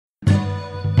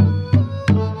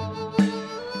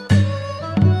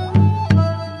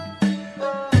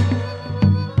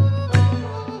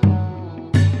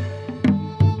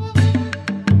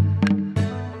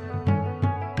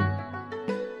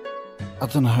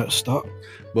don't know how to start.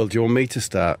 Well, do you want me to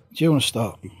start? Do you want to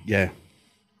start? Yeah.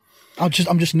 I'm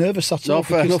just nervous. That's all.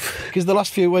 Fair enough. Because the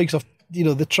last few weeks,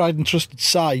 the tried and trusted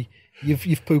sigh,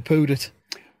 you've poo-pooed it,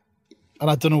 and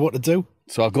I don't know what to do.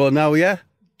 So I'll go now, yeah?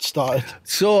 Start it.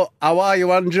 So, how are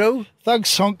you, Andrew?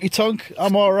 Thanks, honky tonk.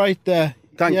 I'm all right there.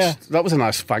 Thanks. Yeah. That was a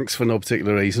nice thanks for no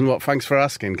particular reason. What? Thanks for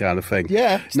asking, kind of thing.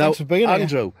 Yeah. Thanks for being here.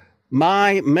 Andrew,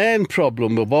 my main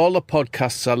problem with all the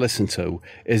podcasts I listen to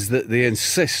is that they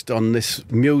insist on this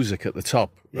music at the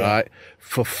top, right?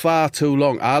 For far too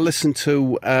long. I listen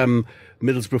to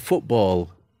Middlesbrough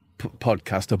football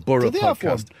podcast, a Borough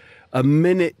podcast, a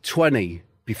minute 20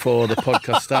 before the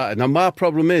podcast started. Now, my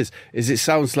problem is it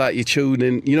sounds like you're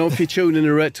tuning, if you're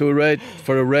tuning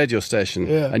for a radio station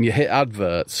and you hit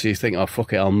adverts, you think, oh,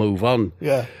 fuck it, I'll move on.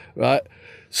 Yeah. Right?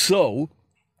 So,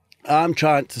 I'm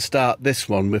trying to start this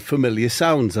one with familiar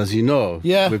sounds, as you know.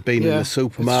 Yeah. We've been in the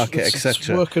supermarket, etc. It's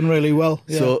working really well.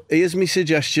 Yeah. So, here's my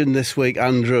suggestion this week,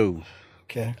 Andrew.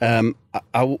 Okay.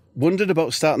 I wondered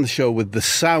about starting the show with the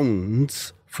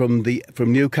sounds from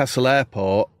Newcastle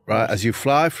Airport, right, as you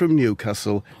fly from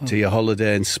Newcastle to your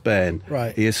holiday in Spain.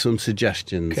 Right. Here's some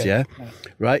suggestions, Okay. yeah?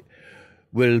 Right.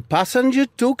 Will passenger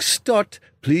Doug Stott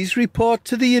please report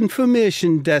to the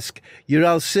information desk? Your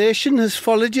Alsatian has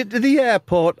followed you to the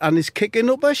airport and is kicking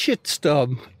up a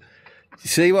shitstorm. You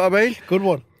see what I mean? Good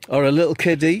one. Or a little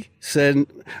kiddie saying,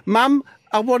 Ma'am,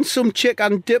 I want some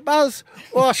chicken dippers.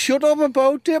 Oh, shut up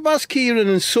about dippers, Kieran,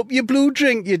 and sup your blue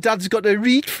drink. Your dad's got a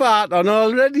reed fart on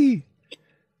already.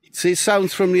 See, it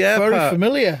sounds from the airport. Very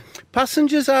familiar.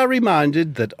 Passengers are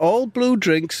reminded that all blue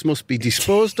drinks must be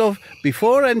disposed of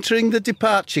before entering the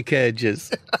departure cages.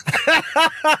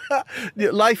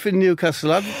 Life in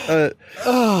Newcastle.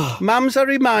 Mums are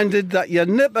reminded that your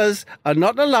nippers are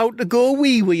not allowed to go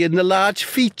wee-wee in the large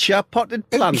feature potted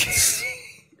plants.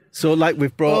 So, like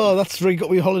we've brought... Oh, that's really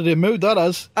got me holiday mood, that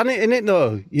has. And in it,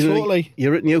 though. Totally.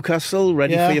 You're at Newcastle,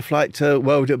 ready for your flight to,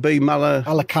 where would it be,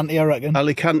 Alicante, I reckon.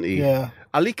 Alicante. Yeah.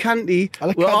 Alicante.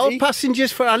 Well, all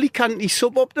passengers for Alicante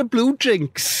sub up the blue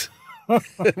drinks.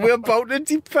 We're about to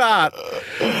depart.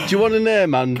 Do you want a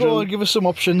name, Andrew? Go on, give us some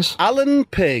options. Alan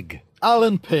Pig.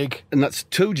 Alan Pig. And that's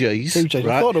 2 G's. 2 G's,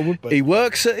 right? I thought it would be. He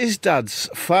works at his dad's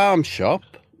farm shop,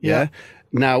 yeah?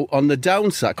 Now, on the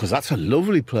downside, because that's a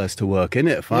lovely place to work,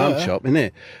 innit? A farm shop,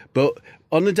 innit? But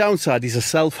on the downside, he's a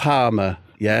self-harmer,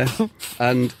 yeah?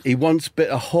 And he once bit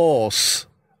a horse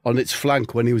on its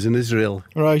flank when he was in Israel.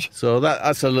 Right. So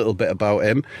that's a little bit about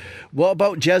him. What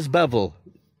about Jez Bevel?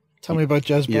 Tell me about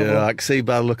Jez Bevel. Yeah, I can see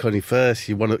by the look on your face.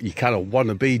 You kind of want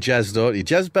to be Jez, don't you?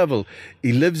 Jez Bevel,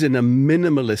 he lives in a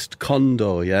minimalist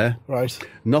condo, yeah? Right.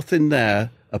 Nothing there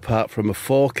apart from a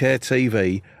 4K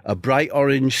TV, a bright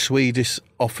orange Swedish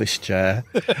office chair,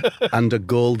 and a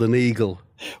golden eagle.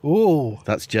 Ooh.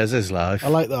 That's Jez's life. I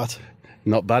like that.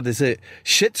 Not bad, is it?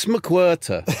 Shits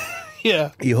McWhirter.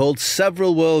 Yeah. He holds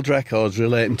several world records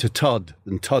relating to Todd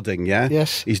and todding, yeah?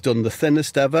 Yes. He's done the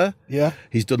thinnest ever. Yeah.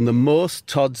 He's done the most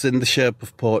Todds in the shape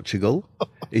of Portugal.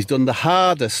 He's done the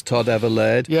hardest Todd ever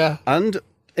laid. Yeah. And,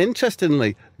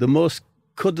 interestingly, the most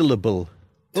cuddleable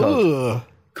Todd. Ugh.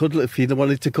 Cuddle, if you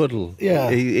wanted to cuddle. Yeah.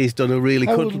 He's done a really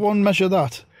How cuddle. would one measure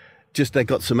that? Just they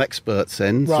got some experts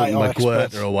in, Right, something like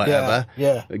experts. Werther or whatever.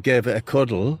 Yeah. Gave it a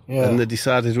cuddle, Yeah. and they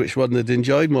decided which one they'd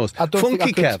enjoyed most. I don't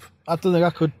Funky think Kev. I don't think I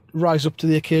could rise up to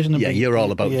the occasion. And Yeah, be, you're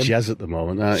all about be him jazz at the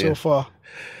moment, aren't so you? far.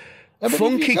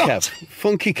 Funky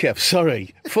Kev,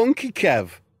 sorry. Funky Kev,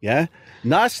 yeah?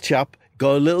 Nice chap,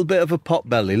 got a little bit of a pot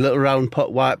belly, little round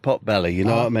white pot belly, you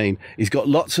know what I mean? He's got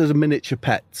lots of miniature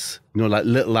pets, like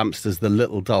little hamsters, the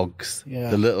little dogs,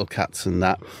 the little cats and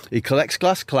that. He collects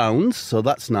glass clowns, so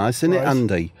that's nice, isn't it,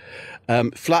 Andy?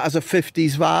 Flat has a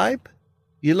 50s vibe.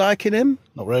 You liking him?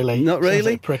 Not really. Not really? Sounds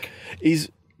like a prick. He's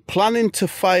planning to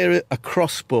fire a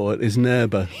crossbow at his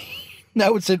neighbour.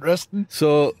 Now it's interesting.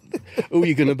 So, who are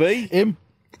you going to be? Him.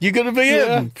 You're going to be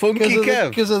him? Funky Kev?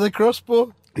 Because of the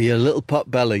crossbow. You're a little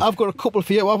pot belly. I've got a couple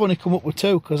for you. I've only come up with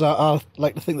 2 because I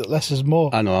like to think that less is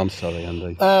more. I know, I'm sorry,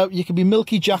 Andy. You can be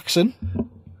Milky Jackson.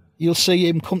 You'll see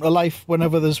him come to life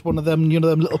whenever there's one of them,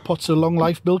 them little pots of long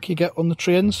life milk you get on the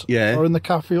trains. Yeah. Or in the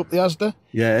cafe up the Asda.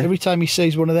 Yeah. Every time he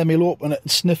sees one of them, he'll open it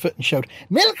and sniff it and shout,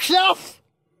 "Milk's off!"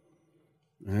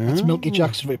 That's Milky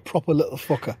Jackson, a proper little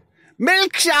fucker.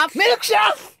 Milk's off! Milk's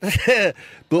off!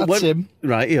 That's him.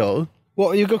 Right, yo.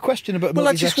 What, you got a question about Well,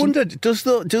 Milky I just Jackson?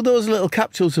 wondered, do those little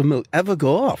capsules of milk ever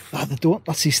go off? Ah, they don't.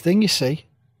 That's his thing, you see.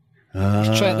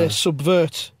 He's trying to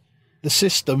subvert the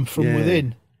system from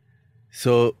within.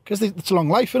 So... Because it's a long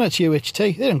life, isn't it? It's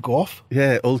UHT. They don't go off.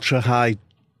 Yeah, ultra-high...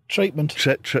 Treatment.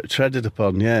 Treaded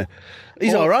upon, yeah.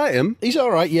 He's all right, him. He's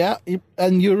all right, yeah.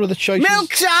 And your other choice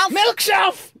Milk's off! Milk's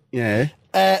off! Yeah.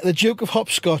 The Duke of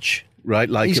Hopscotch. Right,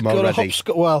 like He's him got already.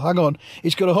 Well, hang on.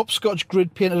 He's got a hopscotch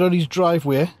grid painted on his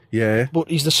driveway. Yeah. But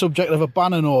he's the subject of a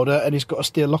banning order, and he's got to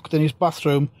stay locked in his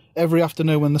bathroom every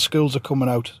afternoon when the schools are coming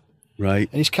out. Right.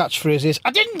 And his catchphrase is,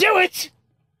 "I didn't do it."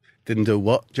 Didn't do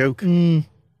what? Joke? Don't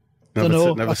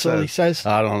know. Never That's all he says.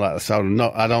 I don't like the sound.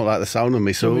 No, I don't like the sound of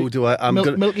me. So who do I? I'm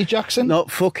gonna. Milky Jackson. No,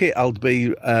 fuck it. I'll be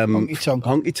Honky Tonk.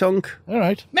 Honky Tonk. All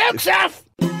right. Milk's off.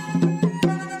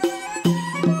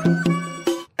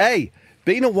 Hey,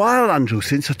 been a while, Andrew,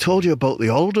 since I told you about the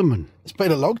alderman. It's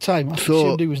been a long time. I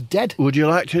assumed he was dead. Would you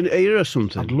like to hear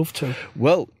something? I'd love to.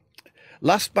 Well,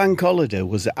 last bank holiday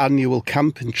was the annual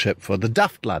camping trip for the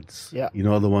daft lads. Yeah. You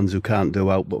know, the ones who can't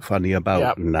do out but fanny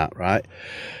about and that, right?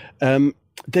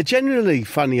 They're generally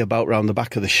fanny about round the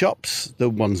back of the shops, the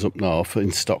ones up north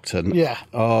in Stockton. Yeah.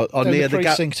 Or near the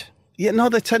precinct. Yeah, no,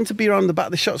 they tend to be around the back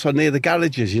of the shops or near the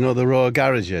garages, you know, the row of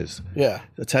garages. Yeah.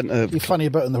 They tend to... You're funny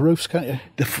about on the roofs, can't you?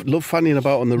 They love fannying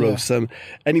about on the roofs.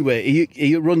 Anyway,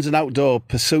 he runs an outdoor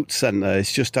pursuit centre.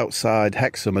 It's just outside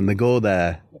Hexham, and they go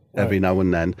there every now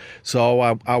and then. So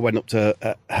I went up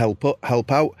to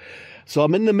help out. So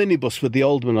I'm in the minibus with the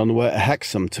alderman on the way to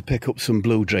Hexham to pick up some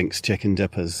blue drinks, chicken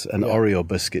dippers, and Oreo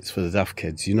biscuits for the daft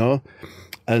kids, you know?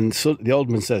 And so the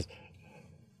alderman says,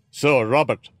 "So,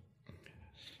 Robert,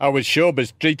 how is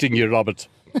showbiz treating you, Robert?"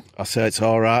 I said, "It's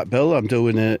all right, Bill. I'm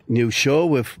doing a new show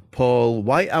with Paul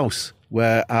Whitehouse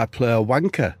where I play a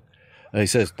wanker." And he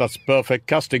says, "That's perfect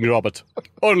casting, Robert."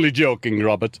 "Only joking,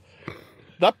 Robert."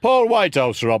 "That Paul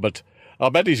Whitehouse, Robert. I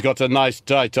bet he's got a nice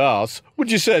tight arse. Would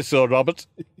you say so, Robert?"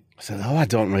 I said, "Oh, I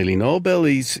don't really know, Bill.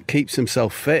 He keeps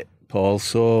himself fit, Paul.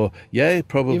 So, yeah,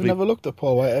 probably..." You've never looked at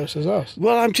Paul Whitehouse's house?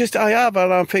 Well, I have,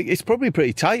 and I think it's probably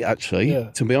pretty tight, actually,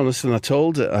 Yeah. to be honest. And I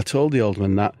told the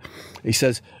alderman that. He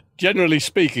says, "Generally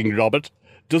speaking, Robert,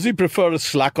 does he prefer a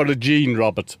slack or a jean,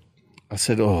 Robert?" I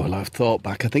said, "Oh, well, I've thought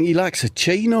back. I think he likes a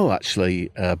chino, actually,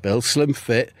 Bill. Slim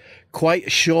fit,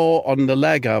 quite short on the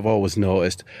leg, I've always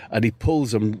noticed, and he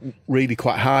pulls them really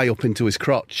quite high up into his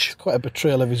crotch." Quite a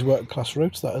betrayal of his working class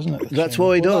roots, that, isn't it? That's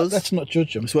what he does. Let's not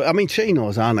judge him. So, I mean,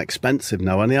 chinos aren't expensive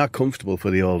now, and they are comfortable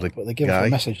for the older But they give guy. him a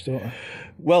message, don't they?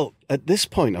 Well, at this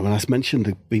point, when I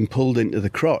mentioned being pulled into the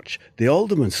crotch, the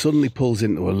alderman suddenly pulls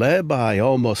into a lay-by,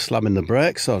 almost slamming the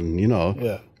brakes on, you know.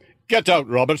 Yeah. "Get out,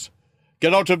 Robert.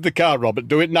 Get out of the car, Robert.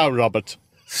 Do it now, Robert."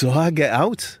 So I get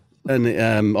out,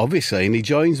 and obviously, and he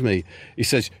joins me. He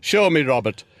says, "Show me,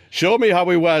 Robert. Show me how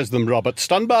he wears them, Robert.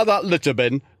 Stand by that litter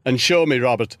bin and show me,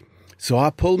 Robert." So I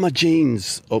pull my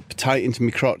jeans up tight into my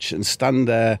crotch and stand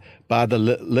there by the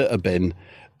litter bin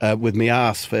with my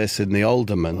arse facing the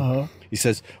alderman. He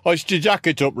says, "Hoist your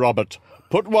jacket up, Robert.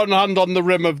 Put one hand on the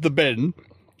rim of the bin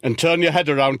and turn your head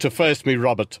around to face me,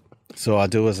 Robert." So I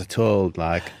do as I told,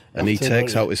 and he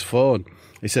takes out his phone.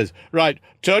 He says, "Right,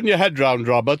 turn your head round,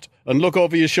 Robert, and look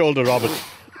over your shoulder, Robert."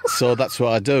 So that's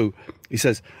what I do. He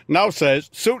says, "Now says,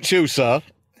 suits you, sir.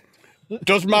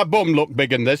 Does my bum look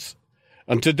big in this?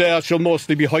 And today I shall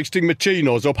mostly be hoisting my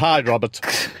chinos up high, Robert."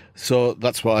 So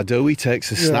that's what I do. He takes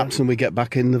his snaps and we get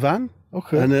back in the van.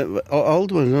 Okay. And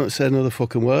Alderman don't say another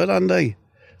fucking word, Andy.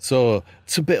 So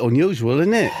it's a bit unusual,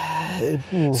 isn't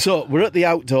it? So we're at the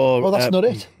outdoor. Well, that's not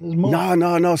it. There's more.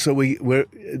 No. So we're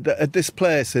at this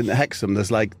place in Hexham.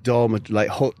 There's like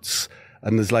huts,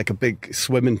 and there's like a big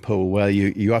swimming pool where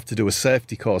you have to do a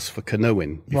safety course for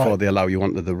canoeing before they allow you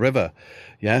onto the river.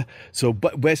 Yeah. So,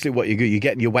 but basically, what you do, you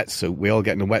get in your wetsuit. We all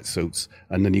get in the wetsuits,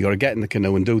 and then you got to get in the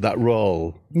canoe and do that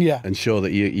roll. Yeah. And show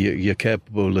that you're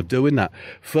capable of doing that.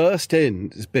 First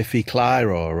in is Biffy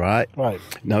Clyro, right? Right.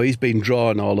 Now he's been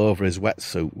drawn all over his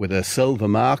wetsuit with a silver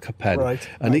marker pen. Right.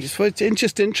 And it's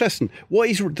just interesting.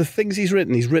 The things he's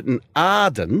written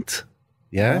ardent,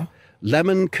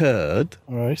 lemon curd,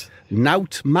 Right.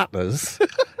 Nout Matters,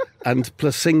 and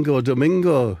Placingo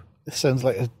Domingo. This sounds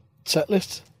like a set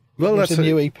list. Well, There's that's some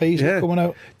new EPs that are coming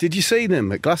out. Did you see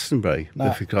them at Glastonbury?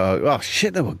 No. Oh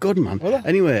shit, they were good, man. Were they?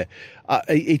 Anyway,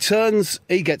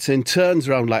 he gets in, turns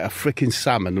around like a freaking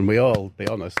salmon, and we all, be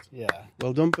honest. Yeah.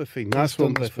 Well done, Biffy. Nice He's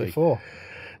one, done this Biffy. before.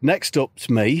 Next up's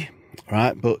me,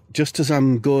 right? But just as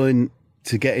I'm going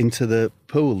to get into the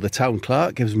pool, the town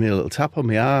clerk gives me a little tap on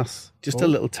my arse. Just a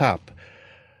little tap.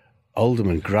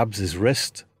 Alderman grabs his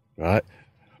wrist, right?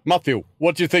 "Matthew,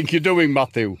 what do you think you're doing,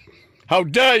 Matthew? How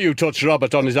dare you touch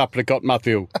Robert on his apricot,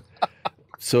 Matthew?"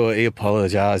 So he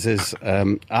apologises.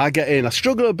 I get in. I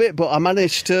struggle a bit, but I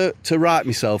manage to right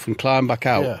myself and climb back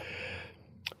out. Yeah.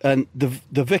 And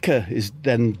the vicar is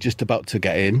then just about to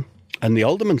get in, and the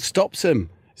alderman stops him.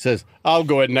 He says, "I'll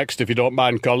go in next if you don't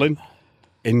mind, Colin."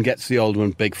 In gets the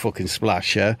alderman, big fucking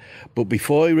splash, yeah? But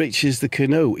before he reaches the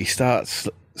canoe, he starts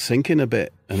sinking a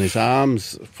bit and his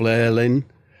arms flailing.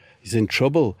 He's in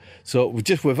trouble. So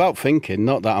just without thinking,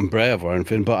 not that I'm brave or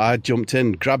anything, but I jumped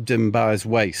in, grabbed him by his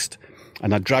waist,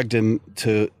 and I dragged him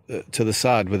to the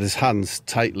side with his hands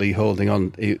tightly holding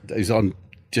on. He was on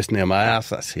just near my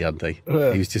ass, actually, Andy. He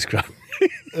was just grabbing.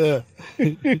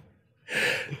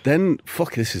 Then,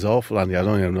 fuck, this is awful, Andy. I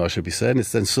don't even know what I should be saying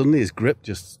this. Then suddenly his grip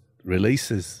just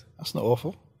releases. That's not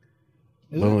awful.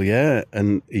 Well, yeah,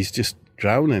 and he's just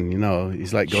drowning,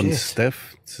 He's like gone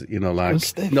stiff, like...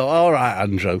 Stiff. No, all right,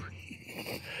 Andrew.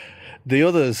 The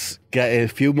others a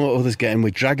few more others get in.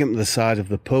 We drag him to the side of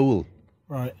the pool.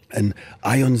 Right. And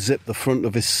I unzip the front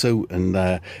of his suit,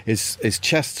 and his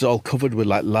chest's all covered with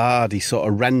like lardy sort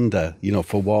of render,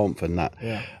 for warmth and that.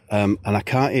 Yeah. And I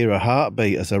can't hear a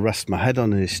heartbeat as I rest my head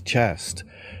on his chest.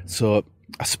 So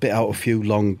I spit out a few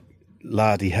long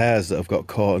lardy hairs that have got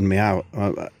caught in my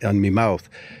mouth.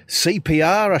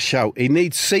 CPR, I shout. He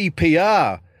needs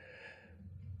CPR.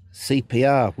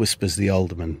 CPR, whispers the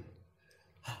alderman.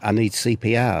 I need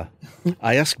CPR.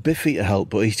 I ask Biffy to help,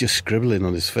 but he's just scribbling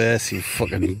on his face. He's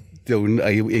fucking doing.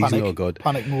 He's no good.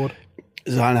 Panic mode.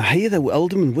 And I hear the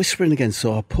alderman whispering again,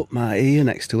 so I put my ear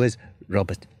next to his.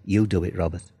 Robert, you do it,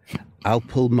 Robert. I'll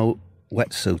pull my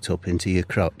wetsuit up into your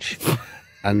crotch,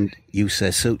 and you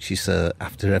say "suits you, sir,"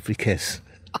 after every kiss.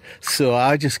 So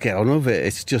I just get on with it.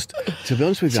 It's just, to be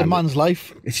honest with you, it's a man's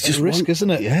life. It's just risk, isn't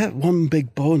it? Yeah, one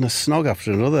big bonus snog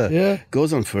after another. Yeah,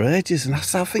 goes on for ages, and I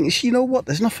start thinking, you know what?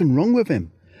 There's nothing wrong with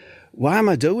him. Why am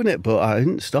I doing it? But I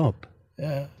didn't stop.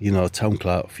 Yeah. Town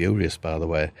clerk furious, by the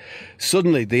way.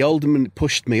 Suddenly, the alderman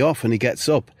pushed me off, and he gets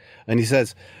up and he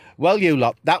says, "Well, you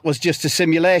lot, that was just a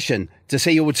simulation to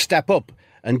see who would step up.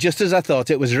 And just as I thought,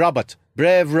 it was Robert,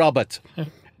 brave Robert.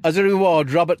 As a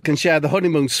reward, Robert can share the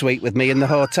honeymoon suite with me in the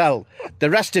hotel. The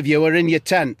rest of you are in your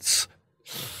tents."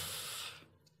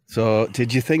 So,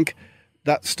 did you think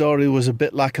that story was a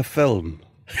bit like a film?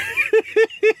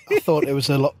 I thought it was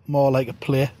a lot more like a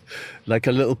play. Like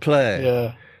a little play?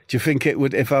 Yeah. Do you think it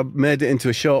would, if I made it into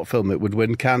a short film, it would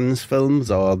win Cannes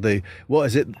films? Or what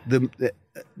is it?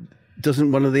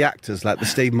 Doesn't one of the actors, like the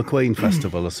Steve McQueen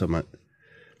Festival or something?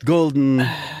 Golden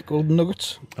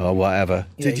Nuggets or whatever.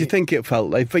 Yeah, Did you think it felt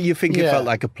like? You think it felt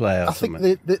like a play or something?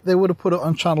 I think they would have put it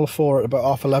on Channel 4 at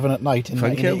about 11:30 at night in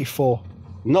 1984.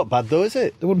 Not bad though, is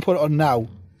it? They wouldn't put it on now.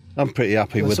 I'm pretty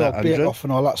happy with that, Andrew. Off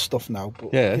and all that stuff now,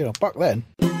 but yeah. Back then.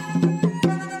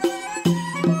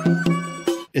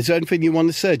 Is there anything you want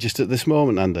to say just at this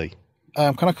moment, Andy?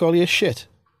 Can I call you a shit?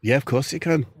 Yeah, of course you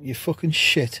can. You fucking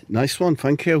shit. Nice one,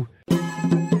 thank you.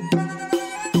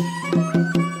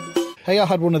 Hey, I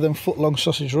had one of them foot-long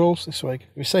sausage rolls this week.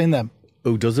 Have you seen them?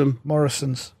 Who does them?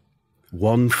 Morrison's.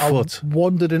 1 foot. I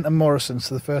wandered into Morrison's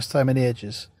for the first time in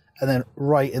ages, and then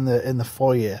right in the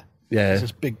foyer, there's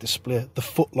this big display, the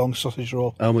foot-long sausage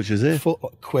roll. How much is it?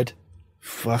 £1.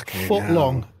 Fucking foot hell.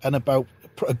 long and about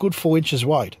a good 4 inches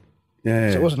wide.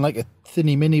 Yeah. So it wasn't like a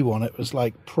thinny mini one. It was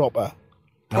like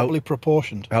properly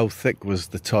proportioned. How thick was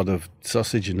the tod of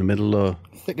sausage in the middle, though?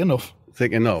 Thick enough.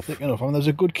 Thick enough. I mean, there's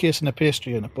a good case and a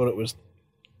pastry in it, but it was,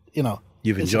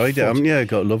 You've enjoyed it, haven't you?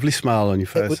 Got a lovely smile on your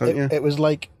face, haven't you? It was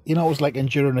like, it was like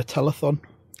enduring a telethon.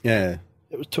 Yeah.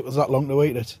 Took us that long to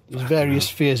eat it. There was various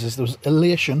phases. There was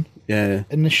elation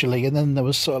initially, and then there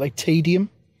was sort of like tedium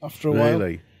after a while.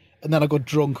 Really? And then I got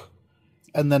drunk,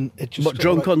 and then it just... What,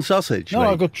 drunk on sausage? No,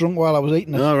 I got drunk while I was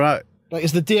eating it. All right. Like,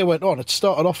 as the day went on, it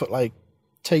started off at like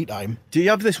tea time. Do you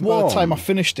have this warm? By the time I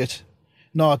finished it...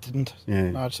 No, I didn't.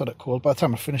 Yeah. No, I just had it cold. By the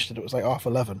time I finished it was like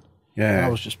 11:30. Yeah. And I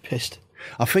was just pissed.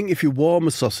 I think if you warm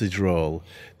a sausage roll,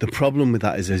 the problem with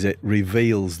that is it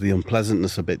reveals the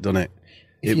unpleasantness a bit, doesn't it?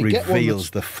 It reveals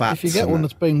the fats. If you get one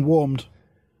that's being warmed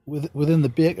within the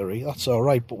bakery, that's all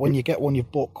right. But when you get one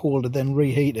you've bought cold and then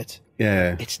reheat it,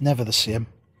 it's never the same.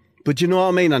 But you know what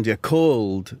I mean, Andy? A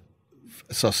cold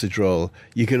sausage roll,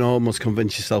 you can almost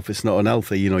convince yourself it's not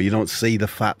unhealthy. You don't see the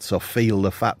fats or feel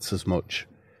the fats as much.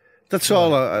 That's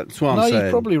all. That's what I'm saying. No,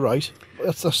 you're probably right.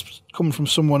 That's coming from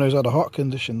someone who's had a heart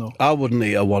condition, though. I wouldn't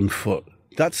eat a 1 foot.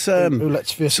 That's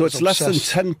let's face so it, it's less than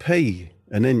 10p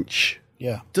an inch.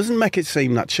 Yeah, doesn't make it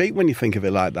seem that cheap when you think of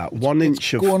it like that. It's 1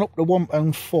 inch of going up to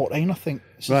 £1.14, I think.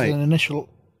 This is an initial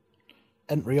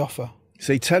entry offer.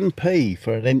 See, 10p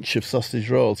for an inch of sausage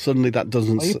roll. Suddenly that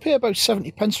doesn't. Well, you pay about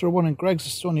 70p for one in Greggs.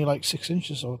 It's only like 6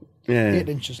 inches or 8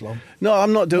 inches long. No,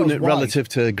 I'm not doing it wide. relative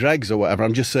to Greggs or whatever.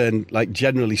 I'm just saying, like,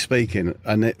 generally speaking,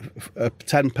 and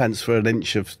 10 pence for an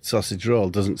inch of sausage roll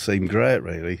doesn't seem great,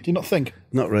 really. Do you not think?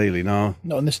 Not really, no.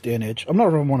 Not in this day and age. I'm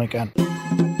not having one again.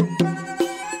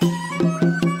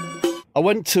 I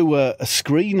went to a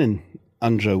screening,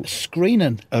 Andrew. A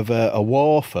screening? Of a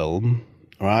war film.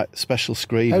 right? Special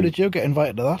screening. How did you get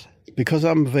invited to that? Because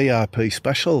I'm VIP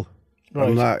special. Right.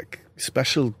 I'm like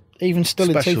special. Even still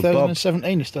in Special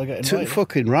 2017, you still get invited.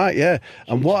 Fucking right, yeah.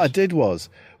 And what I did was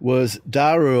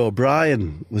Dara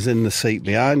O'Brien was in the seat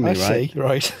behind me, I right? see,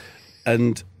 right.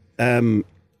 And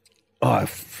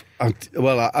I've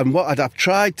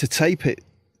tried to tape it.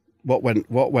 What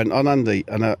went on, Andy?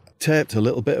 And I taped a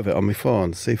little bit of it on my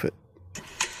phone. See if it.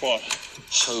 What?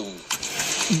 Home.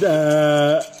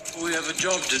 We have a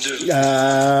job to do.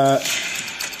 There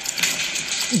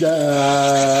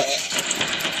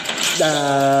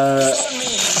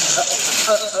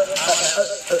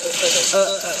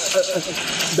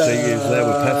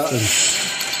were Pefton.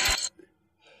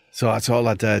 So that's all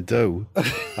I dared do.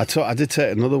 I did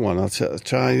take another one. I'll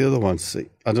try the other one. See,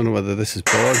 I don't know whether this is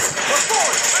boring.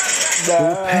 They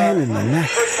were pain in the neck.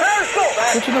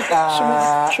 Would you not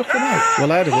someone chuck them out?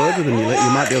 Well, I had a word with them. You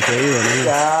might be able to hear on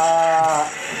here.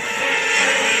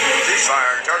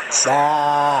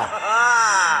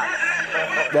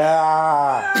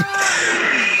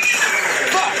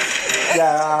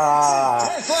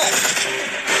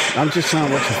 I'm just trying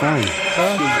to watch the phone.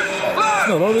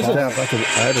 No, no, is it? I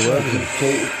had a word with him.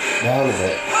 Keep down a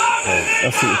bit.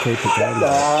 That's it, you keep it down.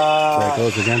 There it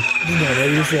goes again.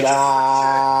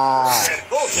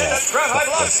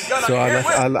 So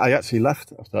I actually left.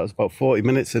 That was about 40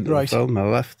 minutes into the film. I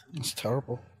left. That's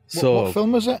terrible. So what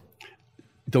film was it?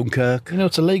 Dunkirk. You know,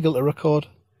 it's illegal to record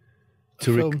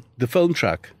The film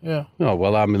track. Yeah. Oh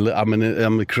well, I'm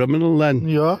a criminal then.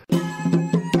 Yeah.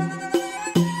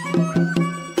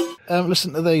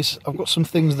 Listen to these. I've got some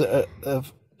things that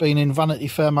have been in Vanity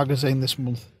Fair magazine this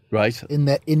month. Right. In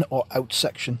their in or out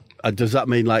section. Does that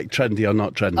mean like trendy or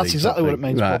not trendy? That's exactly what it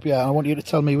means, right. Bob. Yeah, and I want you to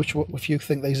tell me if you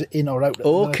think these are in or out.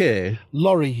 Okay.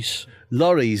 Lorries.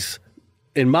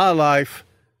 In my life,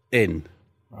 in.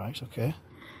 Right. Okay.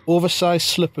 Oversized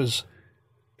slippers.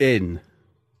 In.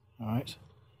 All right.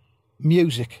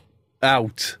 Music.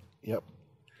 Out. Yep.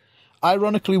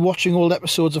 Ironically watching old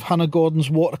episodes of Hannah Gordon's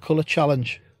Watercolour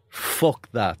Challenge.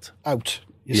 Fuck that. Out,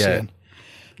 you're saying.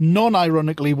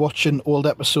 Non-ironically watching old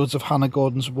episodes of Hannah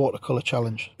Gordon's Watercolour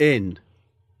Challenge. In.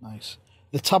 Nice.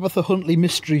 The Tabitha Huntley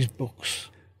Mysteries books.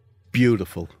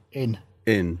 Beautiful. In.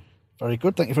 Very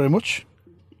good, thank you very much.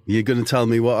 You're going to tell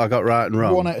me what I got right and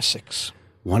wrong? 1 out of 6.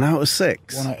 1 out of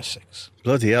 6? 1 out of 6.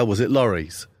 Bloody hell, was it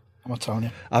lorries? I'm not telling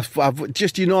you. I've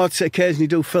just, I occasionally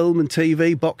do film and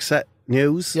TV box set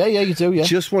news. Yeah, you do, yeah.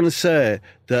 Just want to say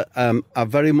that I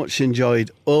very much enjoyed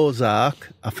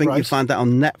Ozark. I think you find that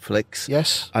on Netflix.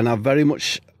 Yes. And I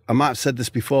might have said this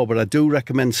before, but I do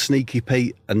recommend Sneaky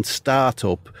Pete and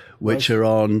Startup, which are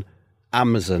on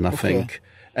Amazon, I think.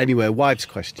 Anyway, wife's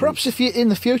question. Perhaps if you in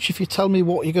the future, if you tell me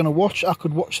what you're going to watch, I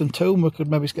could watch them too, and we could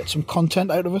maybe get some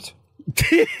content out of it.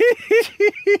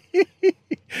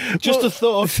 Just a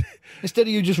thought. Instead of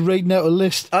you just reading out a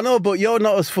list. I know, but you're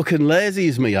not as fucking lazy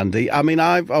as me, Andy. I mean,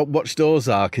 I've watched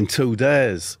Ozark in 2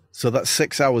 days, so that's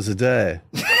 6 hours a day.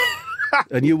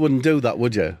 And you wouldn't do that,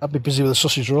 would you? I'd be busy with a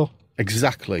sausage roll.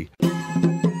 Exactly.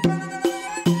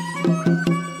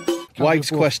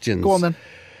 Wife's questions. Go on then.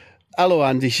 Hello,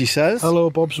 Andy, she says. Hello,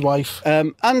 Bob's wife.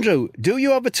 Andrew, do you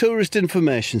have a tourist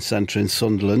information centre in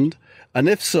Sunderland? And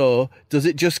if so, does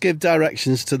it just give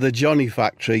directions to the Johnny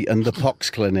factory and the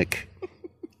pox clinic?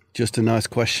 Just a nice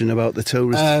question about the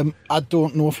tourists. I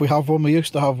don't know if we have one. We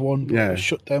used to have one, but Yeah. it was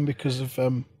shut down because of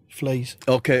fleas.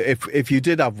 Okay, if you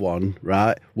did have one,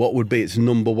 right, what would be its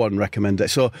number one recommendation?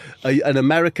 So an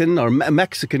American or a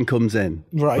Mexican comes in,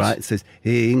 right, and says,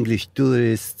 "Hey, English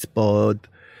tourists, but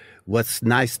what's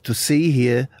nice to see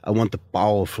here? I want a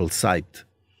powerful sight."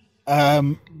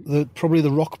 Probably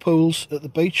the rock pools at the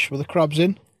beach with the crabs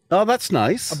in. Oh, that's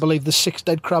nice. I believe there's 6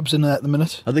 dead crabs in there at the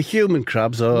minute. Are they human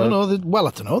crabs? Or... No, well,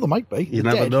 I don't know. There might be. You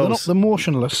They're never dead. know. They're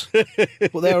motionless.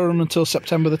 But they're on until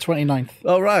September the 29th.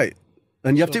 Oh, right.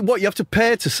 And you have to, you have to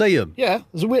pay to see them? Yeah,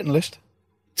 there's a waiting list.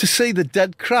 To see the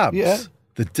dead crabs? Yeah.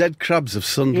 The dead crabs of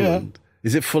Sunderland. Yeah.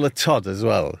 Is it full of Todd as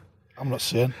well? I'm not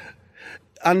saying.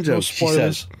 Andrew, No she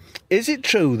spoilers. says, is it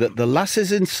true that the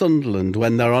lasses in Sunderland,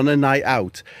 when they're on a night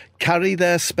out, carry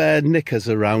their spare knickers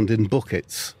around in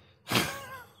buckets?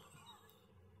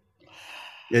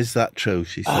 Is that true,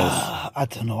 she says? I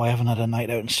don't know. I haven't had a night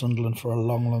out in Sunderland for a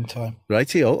long, long time.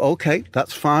 Righty-o, okay,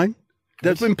 that's fine.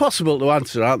 They've been possible to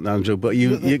answer, aren't they, Andrew? But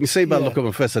you can see by the look on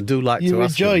my face, I do like to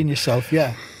ask You're enjoying them. yourself,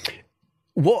 yeah.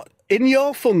 What, in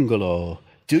your bungalow,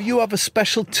 do you have a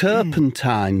special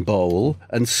turpentine bowl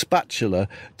and spatula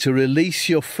to release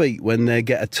your feet when they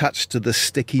get attached to the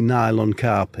sticky nylon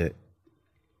carpet?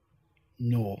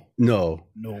 No. No.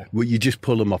 Well, you just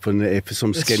pull them off, and if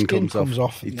some skin comes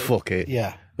off, you'd fuck it.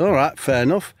 Yeah. All right, fair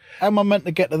enough. How am I meant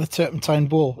to get to the turpentine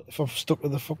bowl if I'm stuck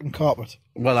with the fucking carpet?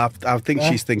 Well, I think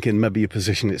she's thinking maybe you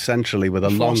position it centrally with a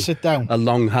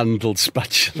long-handled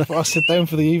spatula. Before I sit down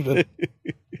for the evening.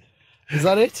 Is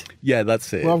that it? Yeah,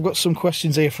 that's it. Well, I've got some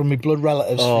questions here from my blood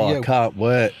relatives for you. I can't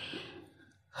wait.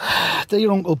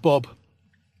 Dear Uncle Bob,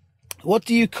 what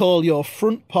do you call your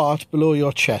front part below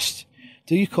your chest?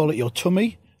 Do you call it your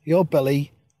tummy, your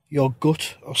belly, your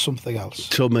gut, or something else?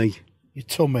 Tummy. Your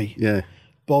tummy. Yeah.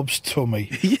 Bob's tummy.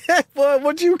 Yeah,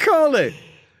 what do you call it?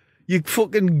 Your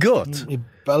fucking gut? Your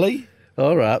belly?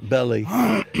 All right, belly.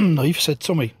 No, you've said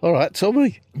tummy. All right,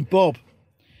 tummy. Bob,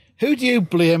 who do you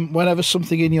blame whenever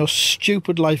something in your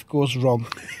stupid life goes wrong?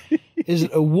 Is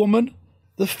it a woman,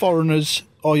 the foreigners,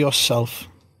 or yourself?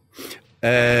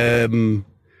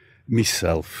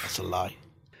 Myself. That's a lie.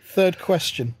 Third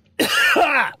question.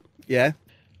 Yeah?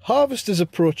 Harvest is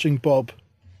approaching, Bob.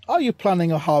 Are you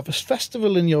planning a harvest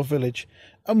festival in your village?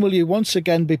 And will you once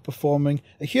again be performing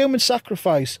a human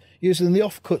sacrifice using the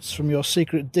offcuts from your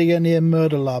secret DNA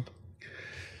murder lab?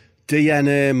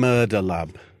 DNA murder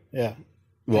lab? Yeah.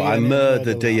 Well, I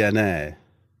murder DNA.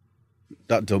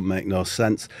 That don't make no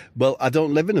sense. Well, I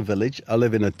don't live in a village. I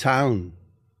live in a town.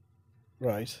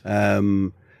 Right.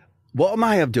 What am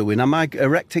I doing? Am I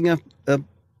erecting a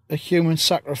human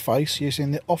sacrifice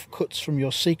using the offcuts from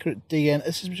your secret DNA?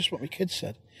 This is just what my kids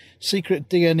said. Secret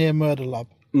DNA murder lab.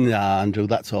 Nah, Andrew,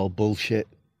 that's all bullshit.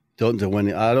 Don't do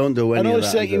any. I don't do any of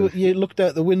that. I know you looked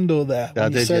out the window there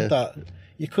when you said that.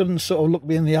 You couldn't sort of look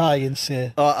me in the eye and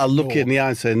say... Oh, I'll look you in the eye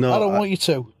and say, no. I don't want you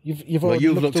to. You've already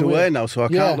looked away now, so I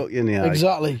can't look you in the eye.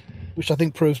 Exactly, which I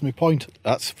think proves my point.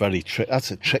 That's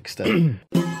that's a trickster.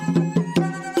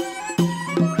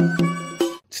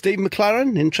 Steve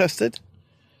McLaren, interested?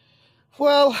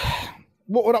 Well,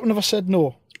 what would happen if I said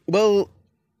no? Well,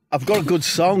 I've got a good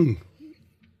song.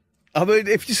 I mean,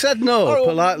 if you said no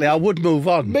politely, I would move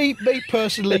on. Me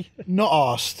personally, not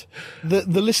asked. The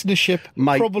listenership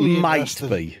probably might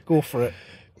be. Go for it.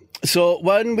 So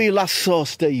when we last saw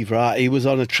Steve, right, he was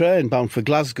on a train bound for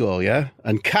Glasgow, yeah?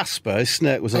 And Casper, his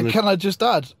snake, was on Can I just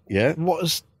add? Yeah? What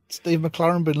has Steve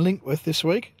McLaren been linked with this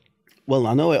week? Well,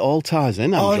 I know it all ties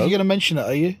in, Andrew. Oh, you're going to mention it,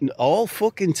 are you? All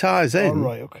fucking ties in. All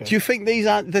right, okay. Do you think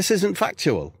this isn't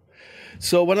factual?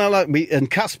 So when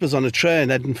and Casper's on a train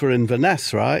heading for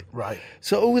Inverness, right? Right.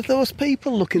 So who are those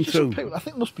people looking through? I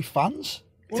think it must be fans.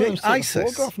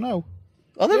 ISIS? Photograph now.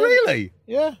 Are they really?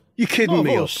 Yeah. You're kidding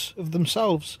me? Of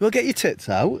themselves. Well, get your tits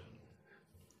out.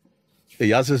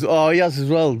 He has as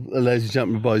well, ladies and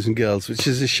gentlemen, boys and girls, which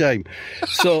is a shame.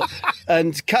 So,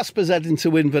 and Casper's heading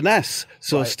to Inverness.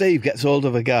 So right. Steve gets hold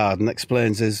of a guard and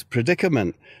explains his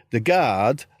predicament. The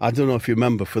guard, I don't know if you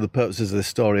remember, for the purposes of this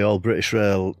story, all British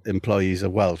Rail employees are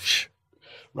Welsh.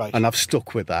 Right. And I've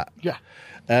stuck with that. Yeah.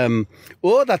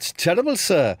 Oh, that's terrible,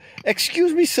 sir.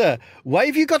 Excuse me, sir. Why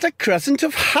have you got a crescent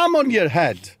of ham on your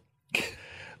head?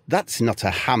 That's not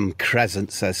a ham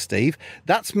crescent, says Steve.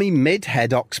 That's me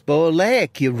mid-head Oxbow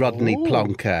Lake, you Rodney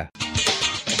Plonker.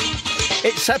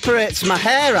 It separates my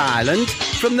hair island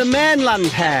from the mainland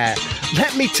hair.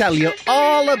 Let me tell you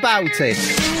all about it.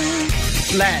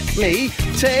 Let me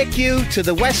take you to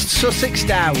the West Sussex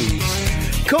Downs.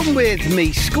 Come with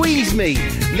me, squeeze me,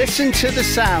 listen to the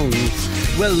sounds.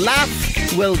 We'll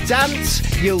laugh, we'll dance,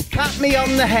 you'll pat me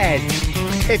on the head.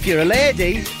 If you're a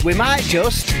lady, we might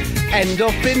just end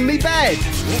up in me bed.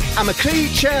 I'm a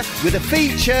creature with a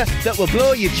feature that will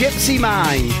blow your gypsy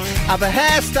mind. I've a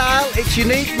hairstyle, it's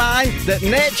unique mine, that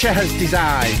nature has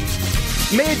designed.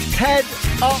 Mid-head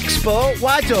Oxbow,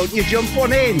 why don't you jump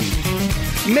on in?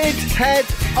 Mid-head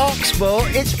Oxbow,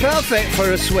 it's perfect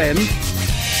for a swim.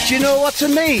 Do you know what I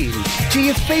mean? Do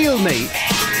you feel me?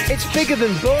 It's bigger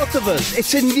than both of us.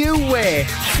 It's a new way,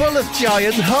 full of joy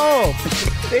and hope.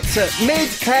 It's a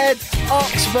mid-head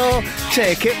Oxbow,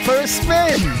 take it for a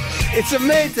spin. It's a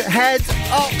mid-head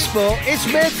Oxbow, it's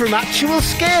made from actual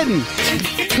skin.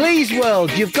 Please,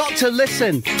 world, you've got to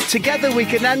listen. Together we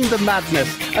can end the madness.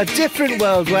 A different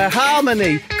world where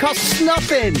harmony costs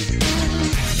nothing.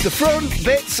 The front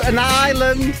bit's an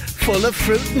island full of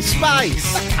fruit and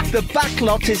spice. The back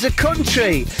lot is a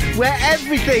country where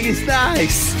everything is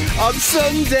nice. On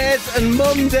Sundays and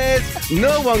Mondays,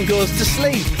 no one goes to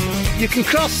sleep. You can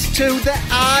cross to the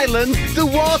island, the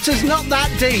water's not that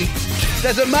deep.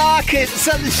 There's a market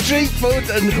selling street food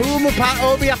and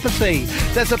homeopathy.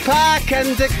 There's a park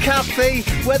and a cafe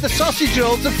where the sausage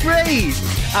rolls are free.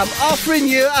 I'm offering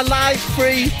you a life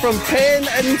free from pain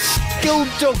and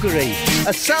skullduggery.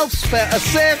 A safe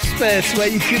space where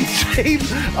you can dream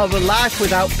of a life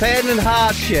without pain and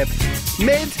hardship.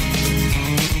 Mid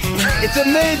It's a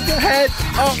mid-head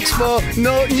Oxbow,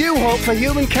 no new hope for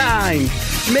humankind.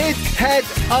 Mid-head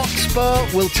Oxbow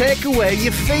will take away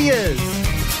your fears.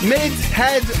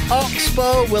 Mid-head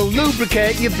Oxbow will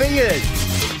lubricate your beard.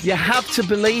 You have to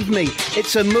believe me,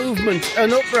 it's a movement,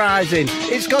 an uprising.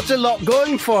 It's got a lot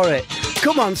going for it.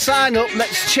 Come on, sign up,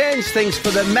 let's change things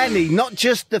for the many, not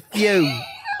just the few.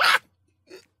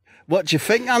 What do you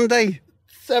think, Andy?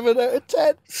 7 out of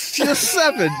 10. Just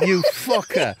 7, you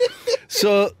fucker.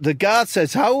 So the guard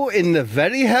says, how in the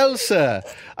very hell, sir?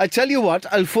 I tell you what,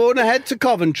 I'll phone ahead to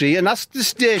Coventry and ask the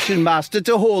station master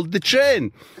to hold the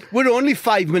train. We're only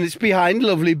 5 minutes behind,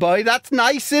 lovely boy. That's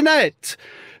nice, innit?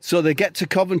 So they get to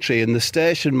Coventry and the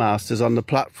station master's on the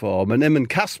platform and him and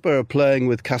Casper are playing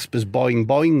with Casper's boing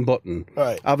boing button.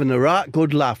 Right. Having a right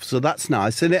good laugh, so that's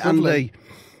nice, isn't it, Lovely.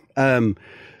 Andy?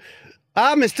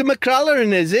 Mr.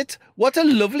 McCralleran, is it? What a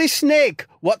lovely snake.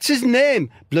 What's his name?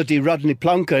 Bloody Rodney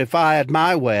Plonker, if I had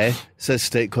my way, says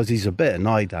Stick, because he's a bit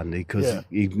annoyed, Andy, because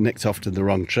he nicked off to the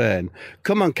wrong train.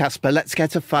 Come on, Casper, let's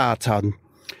get a fart on.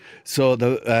 So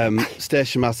the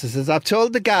station master says, I've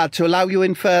told the guard to allow you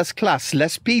in first class,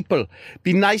 less people.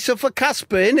 Be nicer for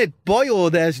Casper, innit? Boy, oh,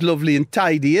 there's lovely and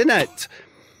tidy, innit?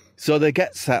 So they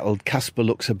get settled. Casper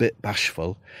looks a bit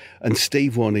bashful, and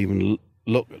Steve won't even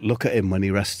look at him when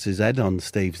he rests his head on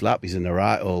Steve's lap. He's in the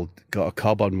right hole, got a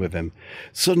cob on with him.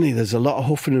 Suddenly there's a lot of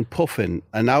huffing and puffing,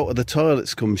 and out of the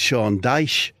toilets comes Sean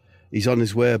Dyche. He's on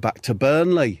his way back to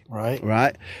Burnley.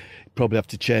 Right. Probably have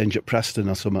to change at Preston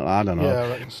or something, I don't know. Yeah, I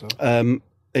reckon so. And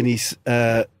he's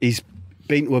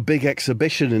been to a big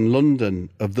exhibition in London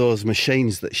of those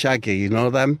machines that Shaggy, you know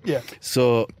them? Yeah.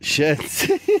 So Shane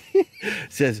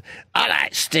says, all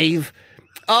right, Steve.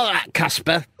 All right,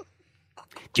 Casper.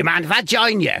 Do you mind if I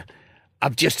join you?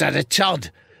 I've just had a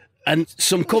Todd, and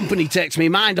some company takes me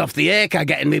mind off the ache I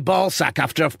get in my ball sack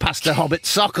after I've passed a Hobbit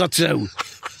sock or two.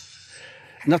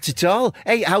 Not at all.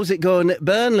 Hey, how's it going at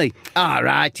Burnley? All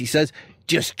right, he says,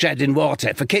 just treading water.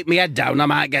 If I keep my head down, I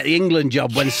might get the England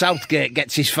job when Southgate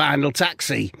gets his final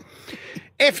taxi.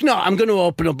 If not, I'm going to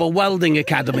open up a welding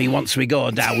academy once we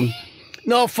go down.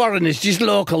 No foreigners, just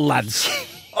local lads.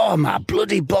 Oh, my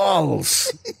bloody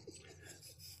balls.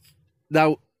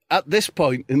 Now, at this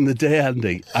point in the day,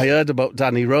 Andy, I heard about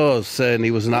Danny Rose saying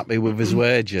he wasn't happy with his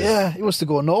wages. Yeah, he wants to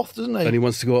go north, doesn't he? And he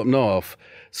wants to go up north.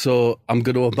 So I'm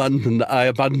going to abandon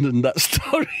that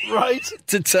story. Right.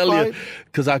 To tell you,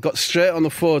 because I got straight on the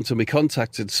phone to me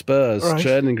contacted Spurs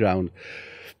training ground.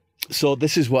 So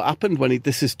this is what happened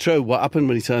this is true, what happened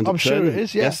when he turned up sure it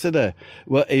is, yeah. yesterday.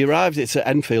 Well, he arrived, it's at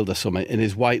Enfield or something, in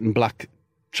his white and black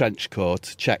trench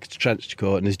coat, checked trench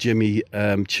coat, and his Jimmy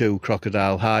Choo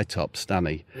crocodile high tops,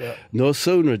 Danny. Yeah. No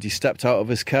sooner had he stepped out of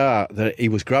his car than he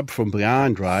was grabbed from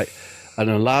behind, right? And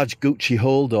a large Gucci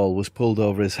holdall was pulled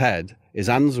over his head. His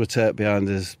hands were taped behind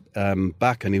his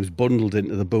back, and he was bundled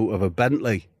into the boot of a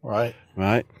Bentley. Right.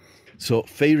 So,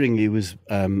 fearing he was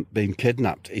being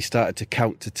kidnapped, he started to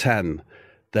count to 10,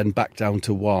 then back down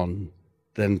to 1,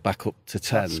 then back up to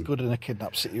 10. That's good in a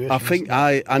kidnap situation. I think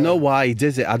I know why he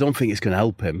did it. I don't think it's going to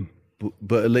help him,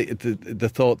 but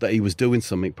the thought that he was doing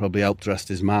something probably helped rest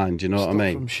his mind. You know what I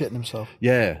mean? From shitting himself.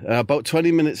 Yeah. About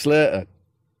 20 minutes later,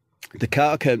 the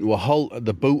car came to a halt,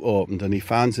 the boot opened, and he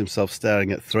finds himself staring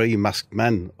at 3 masked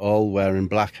men, all wearing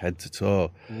black head to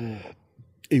toe.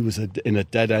 He was in a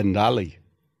dead-end alley.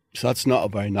 So that's not a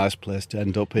very nice place to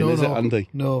end up in, is it, Andy?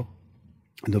 No.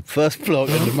 And the first bloke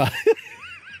in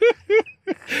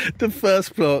the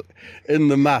first bloke in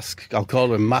the mask, I'll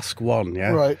call him Mask 1,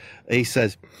 yeah? Right. He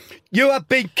says, you have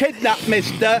been kidnapped,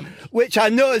 mister, which I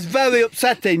know is very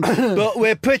upsetting, but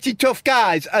we're pretty tough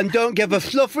guys and don't give a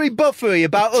fluffery buffery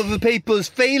about other people's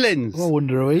feelings. I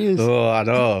wonder who he is. Oh, I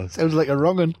know. Sounds like a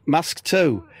wrong one. Mask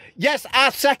 2. Yes, I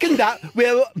second that.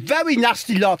 We're a very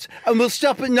nasty lot and we'll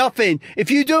stop at nothing. If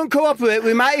you don't cooperate,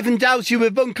 we might even douse you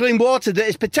with unclean water that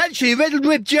is potentially riddled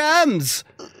with germs.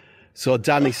 So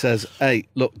Danny says, hey,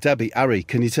 look, Debbie, Harry,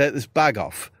 can you take this bag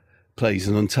off, please,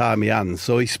 and untie my hands?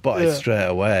 So he spotted straight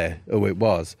away who it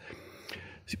was.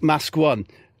 Mask 1,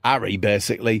 Harry,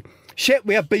 basically. Shit,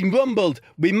 we have been rumbled.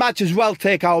 We might as well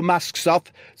take our masks off.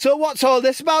 So what's all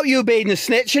this about you being a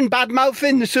snitch and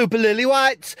bad-mouthing the Super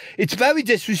Lily-Whites? It's very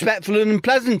disrespectful and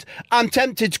unpleasant. I'm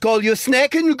tempted to call you a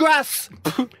snake in the grass.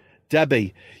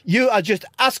 Debbie, you are just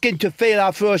asking to feel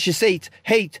our ferocious heat.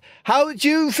 How do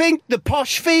you think the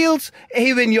posh feels?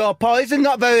 Hearing your poison,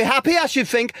 not very happy, I should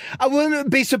think. I wouldn't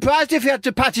be surprised if you had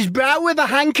to pat his brow with a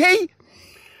hanky.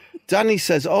 Danny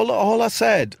says, all I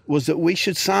said was that we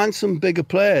should sign some bigger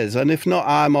players, and if not,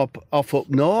 I'm off up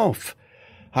north.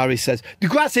 Harry says, the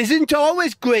grass isn't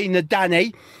always greener,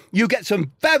 Danny. You get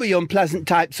some very unpleasant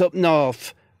types up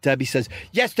north. Debbie says,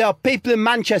 yes, there are people in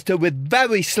Manchester with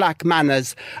very slack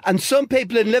manners, and some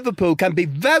people in Liverpool can be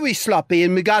very sloppy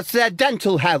in regards to their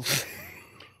dental health.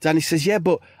 Danny says, yeah,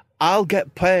 but I'll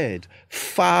get paid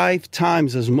 5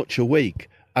 times as much a week,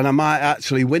 and I might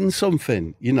actually win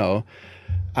something, you know.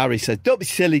 Harry says, don't be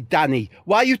silly, Danny.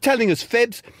 Why are you telling us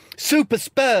fibs? Super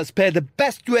Spurs pay the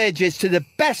best wages to the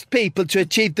best people to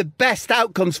achieve the best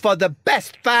outcomes for the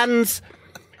best fans.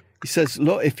 He says,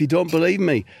 look, if you don't believe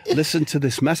me, listen to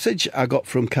this message I got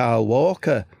from Carl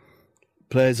Walker.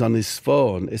 Plays on his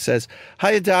phone. It says,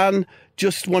 hiya, Dan.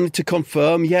 Just wanted to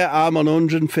confirm, yeah, I'm on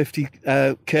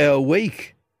 150k a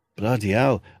week. Bloody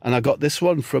hell. And I got this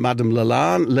one from Adam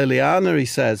Liliana. He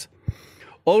says,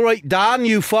 all right, Dan,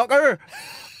 you fucker.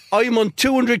 I'm on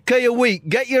 200k a week.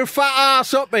 Get your fat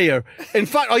ass up here. In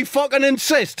fact, I fucking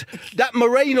insist. That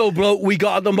Moreno bloke we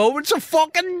got at the moment's a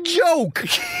fucking joke.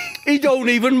 He don't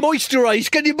even moisturise.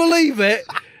 Can you believe it?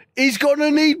 He's going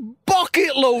to need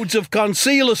bucket loads of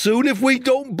concealer soon if we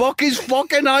don't buck his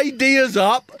fucking ideas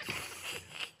up.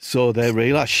 So they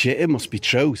realise, shit, it must be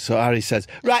true. So Harry says,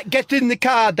 right, get in the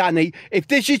car, Danny. If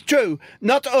this is true,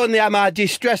 not only am I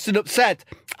distressed and upset,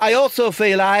 I also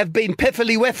feel I have been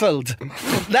piffily whiffled.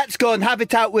 Let's go and have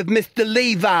it out with Mr.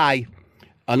 Levi.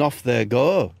 And off they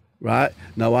go, right?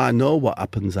 Now, I know what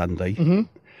happens, Andy,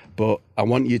 but I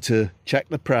want you to check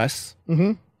the press,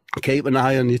 keep an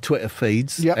eye on your Twitter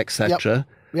feeds, etc.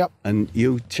 Yep. And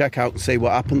you check out and see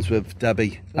what happens with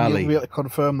Debbie Ali. You'll be able to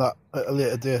confirm that at a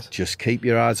later date. Just keep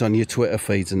your eyes on your Twitter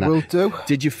feeds and that. Will do.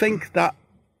 Did you think that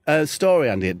story,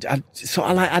 Andy, sort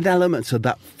of like had elements of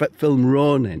that film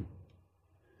Ronin?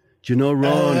 Do you know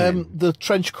Ronin? The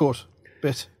trench coat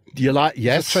bit. Do you like,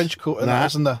 yes? There's a trench coat in that,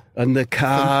 isn't there? And the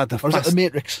car, or is that the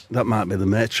Matrix? That might be the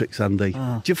Matrix, Andy.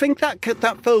 Do you think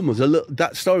that film was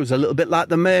that story was a little bit like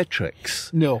the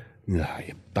Matrix? No. No,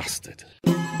 you bastard.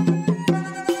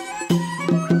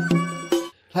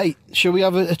 Hey, shall we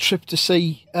have a trip to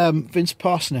see Vince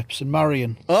Parsnips and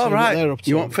Marion? Oh, see right. What they're up to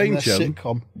You want theme tune?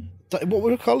 Sitcom. What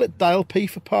would we call it? Dial P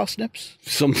for Parsnips?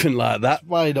 Something like that.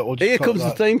 Why not? Here comes the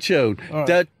theme tune.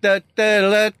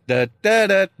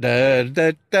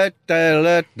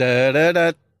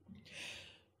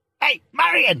 Hey,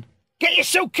 Marion, get your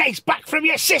suitcase back from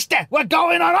your sister. We're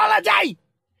going on holiday.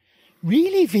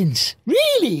 Really, Vince?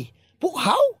 Really? But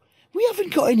how? We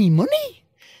haven't got any money.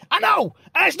 I know,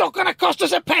 and it's not going to cost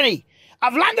us a penny.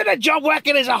 I've landed a job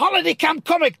working as a holiday camp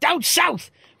comic down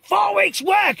south. 4 weeks'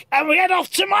 work, and we head off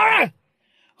tomorrow.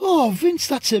 Oh, Vince,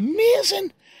 that's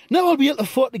amazing. Now I'll be able to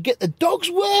afford to get the dogs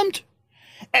wormed.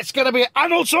 It's going to be an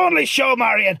adults-only show,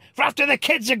 Marion, for after the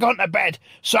kids have gone to bed.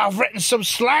 So I've written some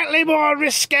slightly more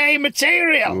risque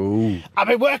material. Ooh. I've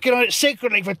been working on it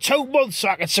secretly for 2 months so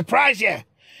I can surprise you.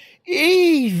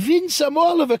 Hey, Vince, I'm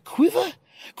all of a quiver.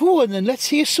 Go on then, let's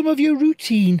hear some of your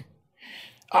routine.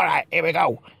 All right, here we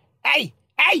go. Hey!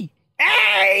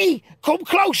 Come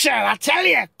closer, I tell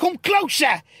you. Come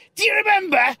closer. Do you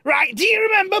remember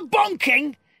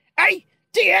bonking? Hey,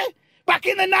 do you? Back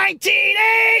in the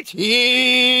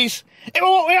 1980s. It was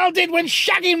what we all did when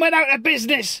shagging went out of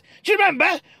business. Do you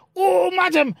remember? Oh,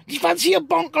 madam, do you fancy a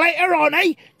bonk later on,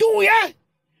 eh? Do you?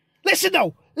 Listen,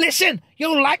 though. Listen,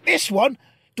 you'll like this one.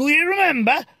 Do you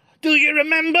remember? No,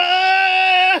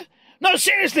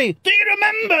 seriously, do you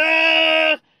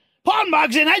remember porn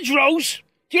mags in hedgerows?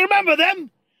 Do you remember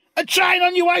them? And trying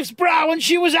on your wife's bra when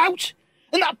she was out?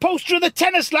 And that poster of the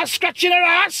tennis lass scratching her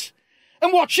ass?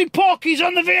 And watching Porky's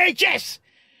on the VHS?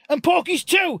 And Porky's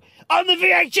 2 on the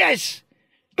VHS?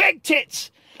 Big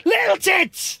tits, little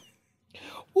tits.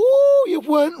 Oh, you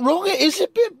weren't wrong. It is a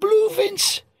bit blue,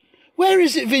 Vince. Where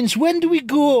is it, Vince? When do we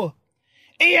go?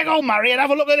 Here you go, Marion.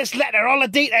 Have a look at this letter. All the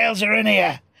details are in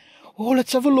here. Oh,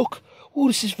 let's have a look. Oh,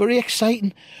 this is very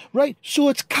exciting. Right, so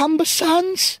it's Camber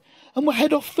Sands, and we'll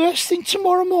head off first thing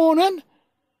tomorrow morning.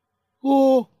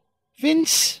 Oh,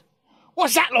 Vince.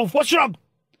 What's that, love? What's wrong?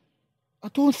 I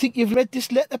don't think you've read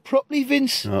this letter properly,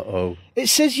 Vince. Uh-oh. It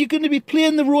says you're going to be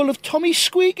playing the role of Tommy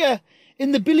Squeaker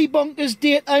in the Billy Bonkers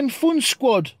Daytime Fun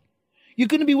Squad. You're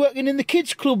going to be working in the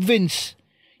kids' club, Vince.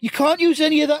 You can't use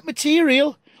any of that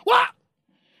material. What?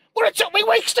 Well, it took me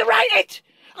weeks to write it.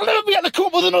 I'll never be able to come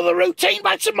up with another routine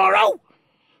by tomorrow.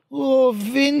 Oh,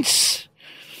 Vince.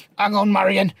 Hang on,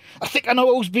 Marion. I think I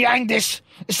know who's behind this.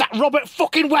 It's that Robert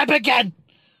fucking Webb again.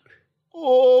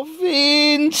 Oh,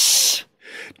 Vince.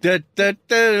 Robert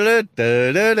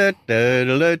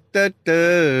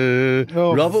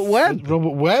Webb.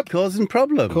 Robert Webb. Causing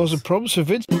problems. Causing problems for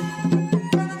Vince.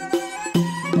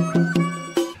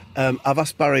 I've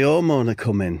asked Barry Ormond to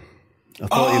come in. I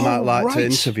thought you might like to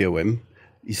interview him.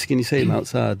 Can you see him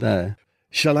outside there?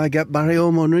 Shall I get Barry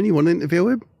Ormond in? You want to interview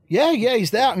him? Yeah,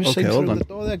 he's there. I'm just Okay, saying hold through on. the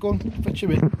door there. Go on, fetch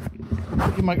him in.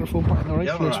 Put your microphone back in the right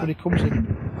Yeah, place all right. when he comes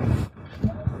in.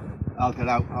 I'll get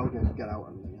out. I'll get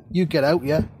out. You get out,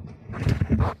 yeah.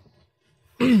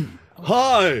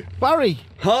 Hi. Barry.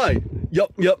 Hi.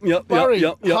 Yup. Barry,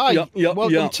 hi. Yup.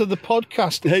 Welcome to the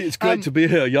podcast. Hey, it's great to be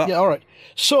here. Yeah. Yeah, all right.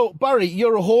 So, Barry,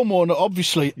 you're a homeowner,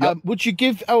 obviously. Yep. Would you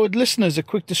give our listeners a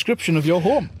quick description of your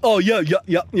home? Oh, yeah.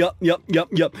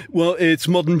 Well, it's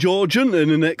modern Georgian in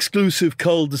an exclusive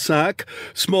cul-de-sac.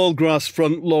 Small grass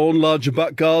front lawn, larger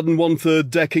back garden, 1/3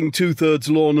 decking, 2/3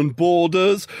 lawn and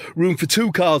borders. Room for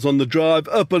 2 cars on the drive,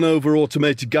 up and over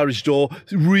automated garage door.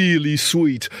 Really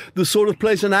sweet. The sort of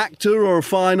place an actor or a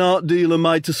fine art dealer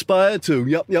might aspire to.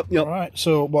 Yep. All right.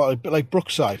 So, what, a bit like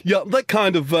Brookside? Yeah, that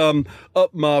kind of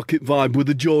upmarket vibe with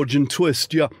a Georgian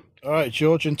twist, yeah. All right,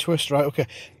 Georgian twist, right, okay.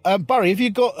 Barry, have you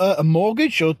got a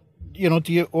mortgage or,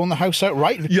 do you own the house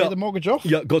outright? Have you paid the mortgage off?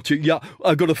 Yeah, got you. Yeah,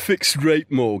 I got a fixed rate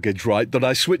mortgage, right, that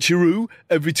I switcheroo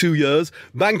every 2 years.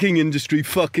 Banking industry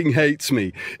fucking hates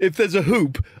me. If there's a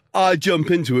hoop, I jump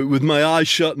into it with my eyes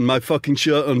shut and my fucking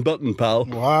shirt unbuttoned, pal.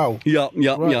 Wow. Yeah.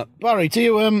 Right. Barry, do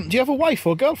you have a wife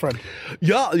or girlfriend?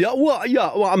 Yeah. Well,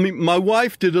 I mean, my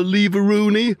wife did a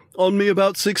leave-a-rooney on me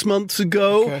about 6 months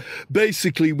ago. Okay.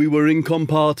 Basically, we were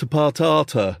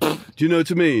incompatibility. Do you know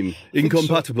what I mean?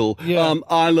 Incompatible. So. Yeah.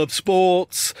 I love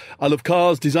sports. I love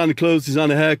cars, designer clothes,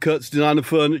 designer haircuts, designer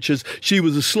furnitures. She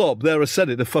was a slob. There I said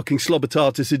it, a fucking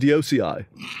slobbertatis idiocii.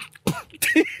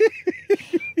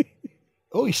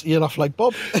 Oh, you laugh like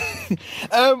Bob.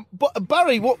 But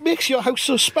Barry, what makes your house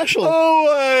so special?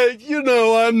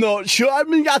 Oh, I'm not sure. I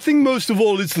mean, I think most of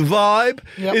all it's the vibe.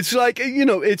 Yep. It's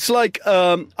like,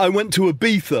 I went to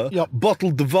Ibiza, Yep.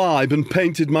 bottled the vibe and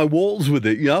painted my walls with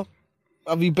it, yeah?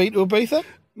 Have you been to Ibiza?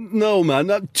 No,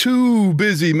 man, I'm too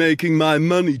busy making my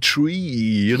money tree,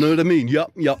 you know what I mean? Yeah.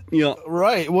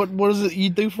 Right, what is it you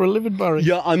do for a living, Barry?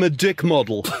 Yeah, I'm a dick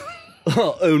model.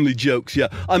 Only jokes, yeah.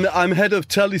 I'm head of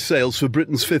telesales for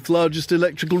Britain's 5th largest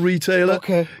electrical retailer.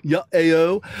 Okay. Yeah,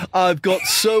 AO. I've got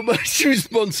so much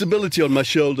responsibility on my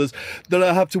shoulders that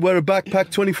I have to wear a backpack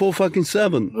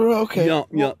 24/7. Right, okay.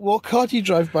 Yeah. What car do you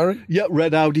drive, Barry? Yeah,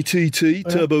 red Audi TT,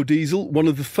 turbo diesel, one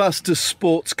of the fastest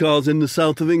sports cars in the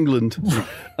south of England.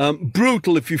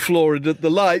 Brutal if you floor it at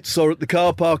the lights or at the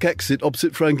car park exit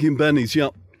opposite Frankie and Benny's, yeah.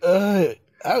 How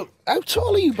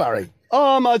tall are you, Barry?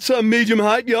 I'd say medium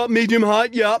height, around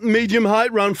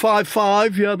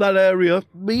 5'5", yeah, that area.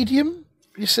 Medium,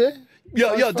 you say?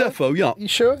 Yeah, 5'5"? defo, yeah. You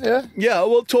sure, yeah? Yeah,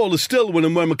 well, taller still when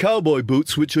I'm wearing my cowboy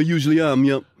boots, which I usually am,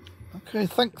 yeah. Okay,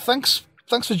 thanks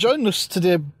for joining us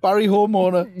today, Barry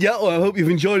Homeowner. Yeah, well, I hope you've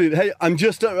enjoyed it. Hey, I'm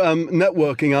just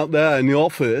networking out there in the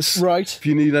office. Right. If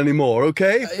you need any more,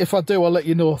 okay? If I do, I'll let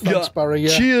you know. Thanks, Barry,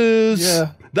 yeah. Cheers!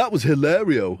 Yeah. That was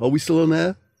hilario. Are we still on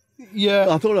air? Yeah.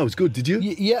 I thought I was good, did you?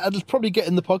 Yeah, I'd probably get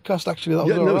in the podcast, actually. That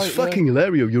was all no, right, it's fucking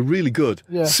hilario. You're really good.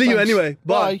 Yeah, See you thanks. anyway.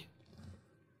 Bye.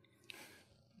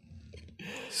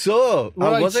 So,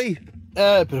 how was he?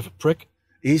 A bit of a prick.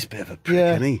 He's a bit of a prick,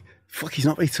 Yeah. isn't he? Fuck, he's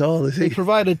not very tall, is He he?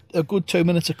 provided a good 2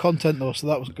 minutes of content, though, so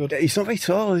that was good. He's not very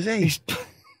tall, is he?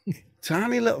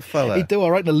 Tiny little fella. He'd do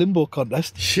all right in a limbo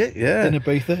contest Shit, yeah. in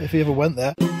Ibiza, if he ever went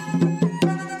there.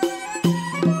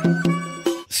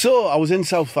 So, I was in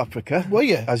South Africa. Were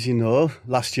you? As you know,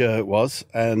 last year it was.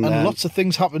 And lots of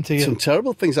things happened to you. some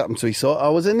terrible things happened to me. So, I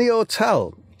was in the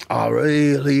hotel. I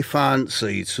really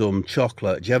fancied some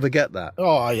chocolate. Do you ever get that?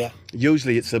 Oh, yeah.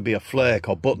 Usually it'll be a flake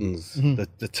or buttons.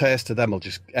 The taste of them will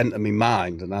just enter my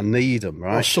mind and I need them,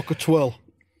 right? Or suck a twirl.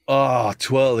 Oh,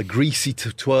 twirl, the greasy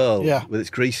twirl Yeah. with its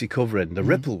greasy covering. The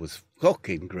ripple was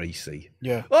fucking greasy.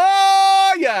 Yeah.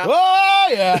 Oh, yeah. Oh,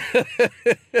 yeah.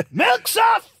 Milk's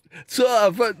off! So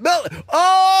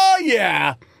oh,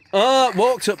 yeah.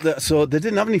 Walked up there. So they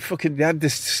didn't have any fucking, they had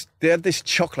this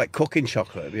chocolate, cooking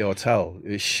chocolate at the hotel.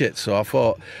 It was shit. So I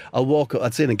thought, I'll walk up,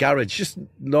 I'd say in a garage, just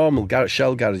normal garage,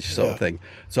 shell garage sort of thing.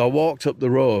 So I walked up the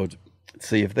road to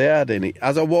see if they had any.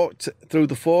 As I walked through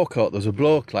the forecourt, there was a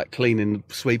bloke like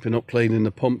sweeping up, cleaning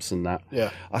the pumps and that.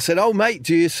 Yeah. I said, oh, mate,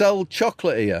 do you sell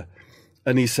chocolate here?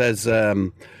 And he says,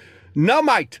 no,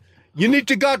 mate, you need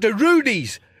to go to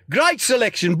Rudy's. Great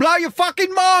selection, blow your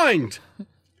fucking mind.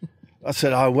 I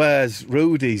said, oh, where's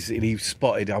Rudy's? And he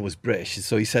spotted I was British,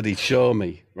 so he said he'd show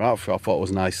me. Right, I thought it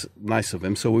was nice of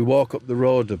him. So we walk up the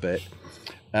road a bit.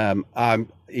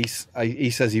 He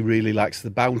says he really likes the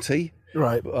Bounty.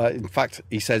 Right. In fact,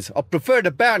 he says, I prefer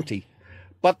the Bounty,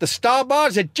 but the Star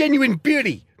Bar's a genuine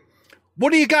beauty.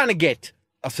 What are you going to get?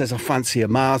 I says, I fancy a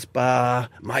Mars bar.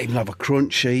 Might even have a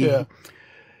Crunchy.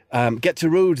 Yeah. Get to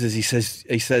Rudy's, he says,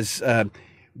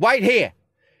 wait here.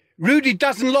 Rudy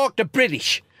doesn't like the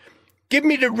British. Give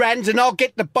me the rands and I'll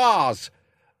get the bars.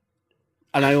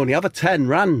 And I only have a 10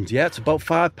 rand, yeah, it's about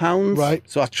 £5. Right.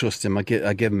 So I trust him, I give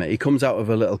him it. He comes out with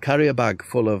a little carrier bag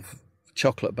full of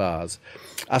chocolate bars,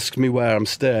 asks me where I'm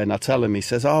staying. I tell him, he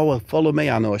says, oh, well, follow me,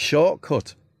 I know a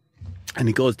shortcut. And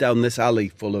he goes down this alley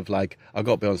full of, like, I've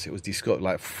got to be honest, it was disgusting,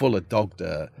 like full of dog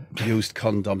dirt, used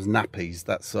condoms, nappies,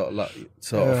 that sort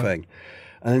of thing.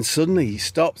 And then suddenly he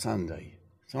stops, Andy.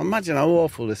 So imagine how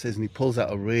awful this is, and he pulls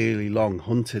out a really long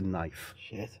hunting knife.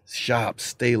 Shit. Sharp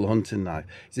steel hunting knife.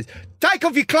 He says, take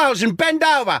off your clothes and bend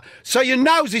over so your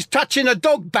nose is touching a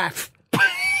dog bath.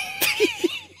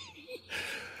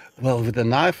 Well, with the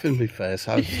knife in my face,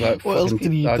 I was like, what else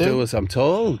can you do as I'm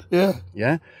told. Yeah.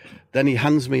 Yeah. Then he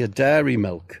hands me a dairy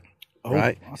milk. Oh,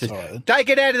 right? That's He says, all right then. take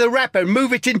it out of the wrapper and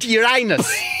move it into your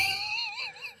anus.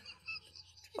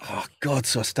 Oh, God.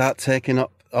 So I start taking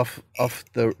off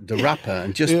the wrapper,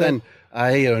 and just then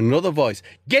I hear another voice.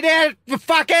 Get the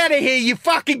fuck out of here, you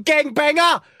fucking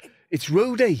gangbanger. It's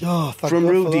Rudy Oh, thank from God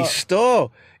for Rudy's that.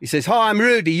 store. He says, hi, I'm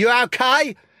Rudy. You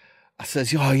okay? I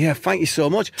says, oh, yeah, thank you so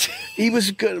much. He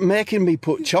was making me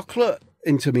put chocolate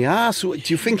into my arse. Do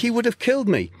you think he would have killed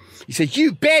me? He says,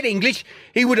 you bet English.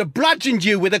 He would have bludgeoned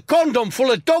you with a condom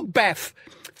full of dog bath.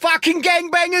 Fucking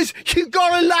gangbangers, you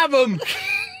gotta love them.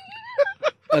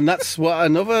 And that's what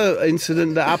another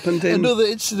incident that happened in... Another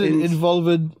incident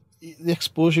involving the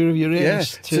exposure of your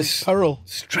anus to peril.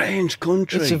 Strange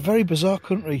country. It's a very bizarre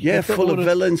country. Yeah, I thought full they of would've-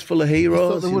 villains, full of I thought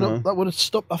heroes. that would have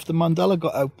stopped after Mandela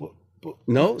got out, but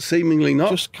No, seemingly not.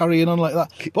 just carrying on like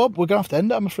that. Bob, we're going to have to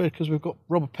end it, I'm afraid, because we've got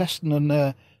Robert Peston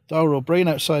and Dara O'Brien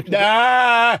outside. They've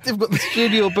got the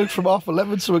studio booked from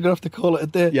 11:30, so we're going to have to call it a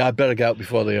day. Yeah, I'd better get out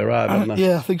before they arrive, hadn't I?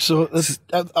 Yeah, I think so.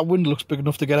 That window looks big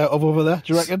enough to get out of over there.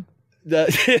 Do you reckon?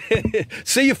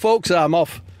 See you folks, I'm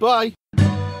off. Bye.